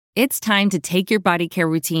It's time to take your body care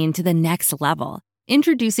routine to the next level.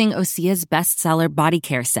 Introducing Osea's bestseller body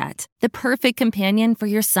care set, the perfect companion for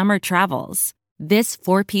your summer travels. This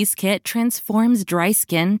 4-piece kit transforms dry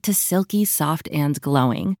skin to silky, soft, and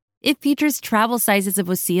glowing. It features travel sizes of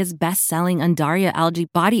Osea's best-selling Undaria algae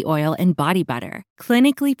body oil and body butter,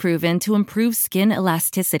 clinically proven to improve skin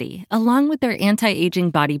elasticity, along with their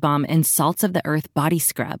anti-aging body balm and salts of the earth body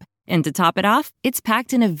scrub. And to top it off, it's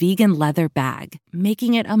packed in a vegan leather bag,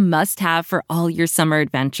 making it a must-have for all your summer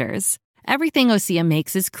adventures. Everything Osea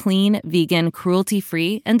makes is clean, vegan,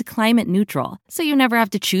 cruelty-free, and climate-neutral, so you never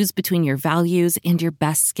have to choose between your values and your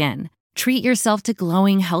best skin. Treat yourself to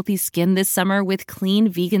glowing, healthy skin this summer with clean,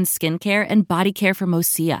 vegan skincare and body care from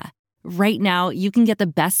Osea. Right now, you can get the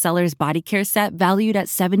bestsellers body care set valued at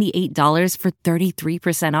 $78 for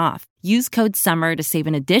 33% off. Use code SUMMER to save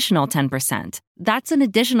an additional 10%. That's an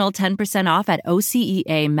additional 10% off at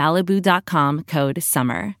OSEAMalibu.com, code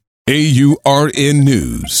SUMMER. AURN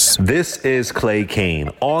News. This is Clay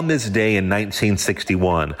Kane. On this day in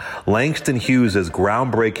 1961, Langston Hughes'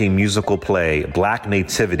 groundbreaking musical play, Black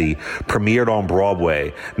Nativity, premiered on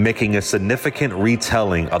Broadway, making a significant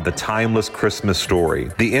retelling of the timeless Christmas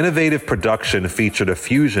story. The innovative production featured a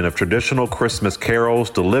fusion of traditional Christmas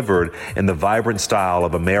carols delivered in the vibrant style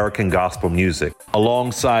of American gospel music,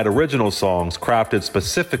 alongside original songs crafted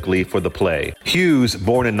specifically for the play. Hughes,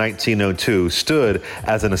 born in 1902, stood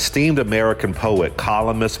as an esteemed American poet,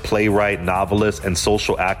 columnist, playwright, novelist, and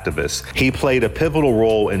social activist. He played a pivotal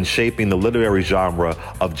role in shaping the literary genre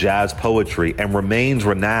of jazz poetry and remains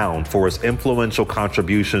renowned for his influential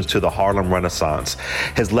contributions to the Harlem Renaissance.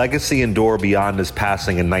 His legacy endured beyond his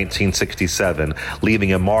passing in 1967,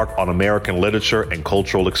 leaving a mark on American literature and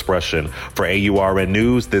cultural expression. For AURN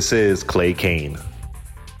News, this is Clay Kane.